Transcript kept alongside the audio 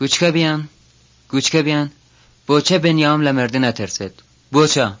گوچکه بیان بوچه بنیام لمرده نترسد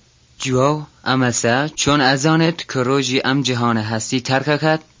بوچه جواب امسه چون ازانت که روژی ام جهان هستی ترک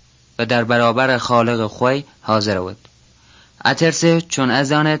کرد و در برابر خالق خوی حاضر بود. اترسه چون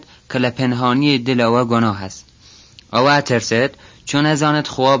ازانت که لپنهانی دل او گناه هست. او اترسد چون ازانت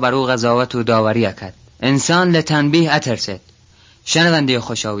خوا برو قضاوت و داوری اکد. انسان لتنبیه اترسد. شنونده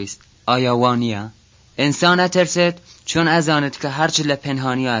خوشاویست آیا وانیه؟ انسان اترسد چون ازانت که هرچه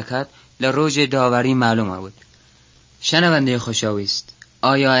لپنهانی اکد لروج داوری معلومه بود. شنونده خوشاویست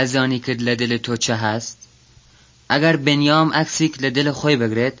آیا ازانی که لدل تو چه هست؟ اگر بنیام اکسیک لدل خوی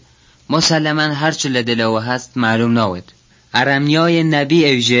بگرد مسلما هرچه لدل او هست معلوم ناود. ارمیای نبی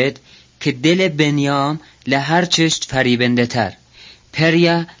اوجد که دل بنیام لهر چشت فریبنده تر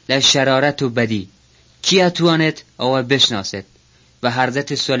پریا لشرارت و بدی کی اتوانت او بشناسد. و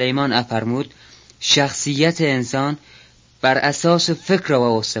حضرت سلیمان افرمود شخصیت انسان بر اساس فکر و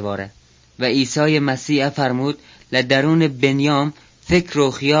استواره و عیسی مسیح افرمود لدرون بنیام فکر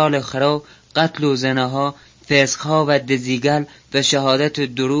و خیال خرا قتل و زناها فسقها و دزیگل و شهادت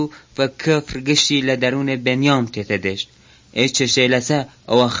درو و کفر گشتی لدرون بنیام تتدشت ایچ چشیلسه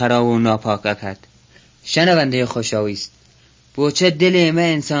او خرا و ناپاک اکد. شنونده خوشاویست بوچه دل ایمه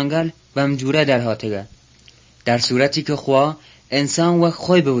انسانگل و مجوره در هاتگه در صورتی که خوا انسان وقت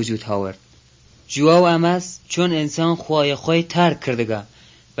خوی به وجود هاورد. جواب امس چون انسان خوای خوی ترک کردگه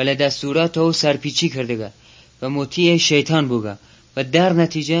ولی دستورات او سرپیچی کردگه و مطیع شیطان بوگه و در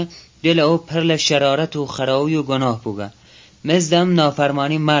نتیجه دل او پرل شرارت و خراوی و گناه بوگه مزدم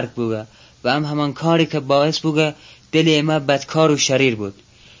نافرمانی مرگ بوگه و همان کاری که باعث بوگه دل ایمه بدکار و شریر بود.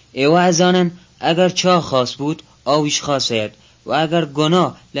 ایوه ازانن اگر چا خاص بود آویش خاص اید و اگر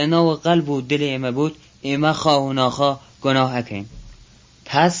گناه لناو قلب و دل ایمه بود ایمه خواه و ناخواه گناه اکین.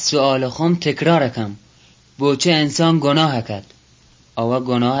 پس سؤال خم تکرار کم بوچه انسان گناه اکد؟ او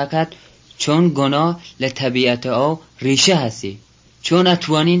گناه اکد چون گناه لطبیعت او ریشه هستی. چون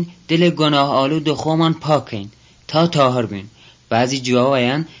اتوانین دل گناه آلود خومان پاکین تا طاهر بین. بعضی جواب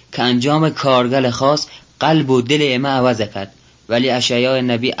این که انجام کارگل خاص قلب و دل ایمه عوض اکد ولی اشعیا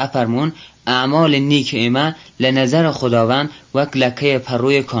نبی افرمون اعمال نیک ایمه لنظر خداوند وک لکه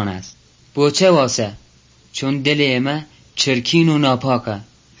پروی کان است. بوچه واسه چون دل ایمه چرکین و ناپاکه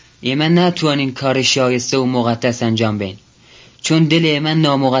ایمه نتوانین کار شایسته و مقدس انجام بین چون دل ایمه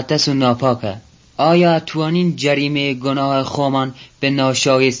نامقدس و ناپاکه. آیا توانین جریمه گناه خومان به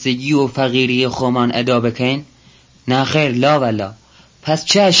ناشایستگی و فقیری خومان ادا بکن؟ نه خیر لا ولا. پس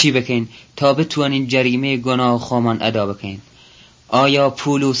چه اشی بکن تا بتوانین جریمه گناه خومان ادا بکن؟ آیا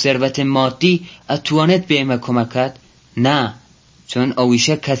پول و ثروت مادی اتوانت به ایمه کمکت؟ نه چون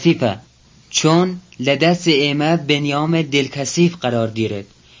اویشه کثیفه چون لدست ایمه بنیام دل کثیف قرار دیرد.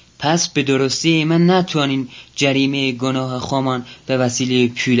 پس به درستی ایمه نتوانین جریمه گناه خومان به وسیله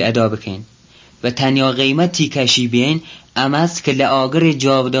پول ادا بکن و تنیا قیمتی کشی بین امست که لآگر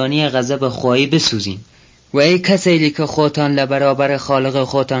جاودانی غضب خواهی بسوزین. و ای کسیلی که خوتان لبرابر خالق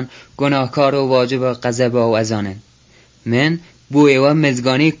خوتان گناهکار و واجب غضب او ازانن. من بو ایوه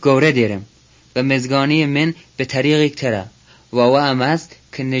مزگانی گوره دیرم و مزگانی من به طریق اکتره و او امست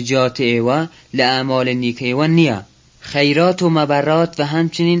که نجات ایوه لعمال نیک ایوه نیا. خیرات و مبرات و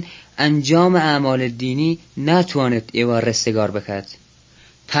همچنین انجام اعمال دینی نتواند ایوه رستگار بکد.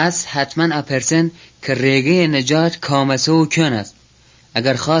 پس حتما اپرسن که ریگه نجات کامسه و کن است.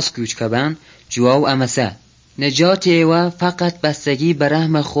 اگر خواست گوش کبن جواب امسه نجات ایوه فقط بستگی به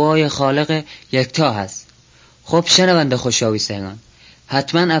رحم خواه خالق یکتا هست. خب شنونده خوشاویستگان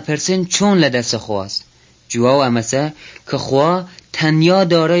حتما اپرسن چون لدست خواست. جواب امسه که خواه تنیا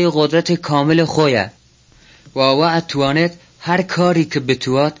دارای قدرت کامل خویه و او اتوانت هر کاری که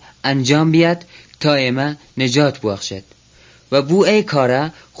بتواد انجام بیاد تا ایمه نجات بخشد و بو ای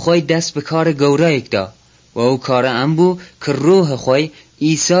کاره خوی دست به کار گوره اکدا و او کاره ام بو که روح خوی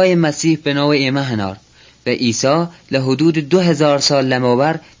عیسی مسیح به نوع ایمه هنار و عیسی لحدود 2000 سال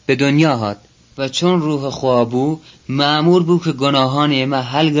لموبر به دنیا هاد و چون روح خواه بو مأمور بو که گناهان ایمه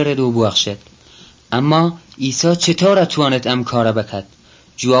حل گرد و بخشد. اما عیسی چطور اتوانت ام کاره بکد؟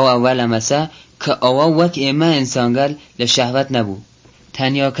 جواب اول امسه که او وک ایمه انسانگل لشهوت نبو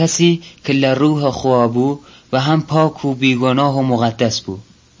تنیا کسی که لروح خواه بو و هم پاک و بیگناه و مقدس بو.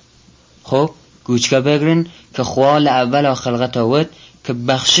 خب گوچکه بگرن که خواه لأول خلقت آود که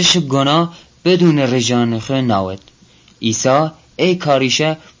بخشش گناه بدون رجانخه ناود. عیسی ای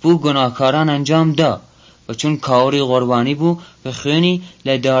کاریشه بو گناهکاران انجام دا و چون کاری قربانی بو به خونی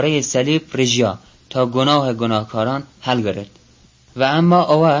لداره صلیب رجیا تا گناهکاران حل گرد. و اما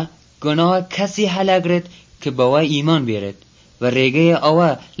اوه گناه کسی حل گرد که با ایمان بیرد و ریگه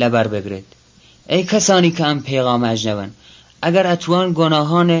اوه لبر بگرد. ای کسانی که هم پیغام اجنبن اگر اتوان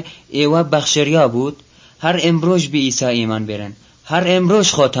گناهان ایوه بخشریا بود، هر امروز به عیسی ایمان برن، هر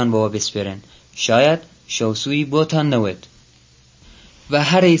امروز خودتان با بسپرن، شاید شوسوی بوتان نوید. و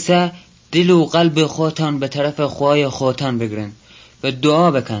هر عیسی دل و قلب خودتان به طرف خواه خودتان بگرن و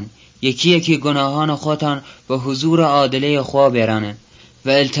دعا بکن یکی یکی گناهان خودتان و حضور عادله خواه برانن و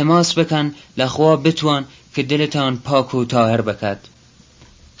التماس بکن لخواه بتوان که دلتان پاک و طاهر بکد.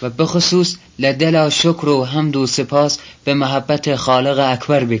 و بخصوص لدل شکر و حمد و سپاس به محبت خالق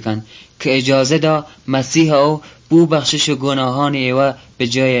اکبر بکن که اجازه دا مسیح او بو بخشش گناهان ایوه به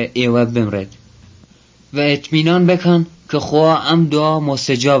جای ایوه بمرد. و اطمینان بکن که خواه ام دعا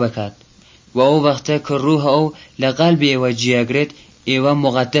مستجاب کد و او وقته که روح او لقلب ایوه جیگرد ایوه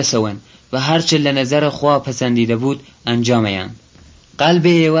مقدس ون و هرچه لنظر خواه پسندیده بود انجام این. قلب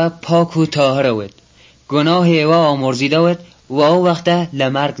ایوه پاک و طاهر ود، گناه ایوه آمرزیده ود و او وقته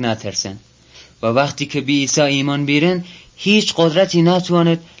لمرگ نترسن. و وقتی که بی عیسی ایمان بیرن هیچ قدرتی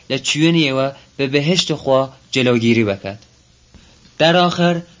نتواند لچوین ایوه به بهشت خواه جلوگیری بکد. در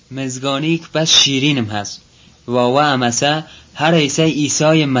آخر مزگانیک بس شیرینم هست و امسه هر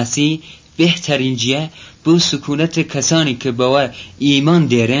عیسی مسیح بهترین جیه بو سکونت کسانی که با ایمان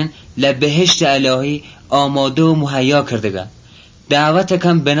دیرن لبهشت الهی آماده و مهیا کردگه. دعوت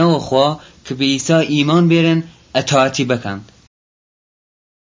کم بنو خواه که به عیسی ایمان بیرن اطاعتی بکند.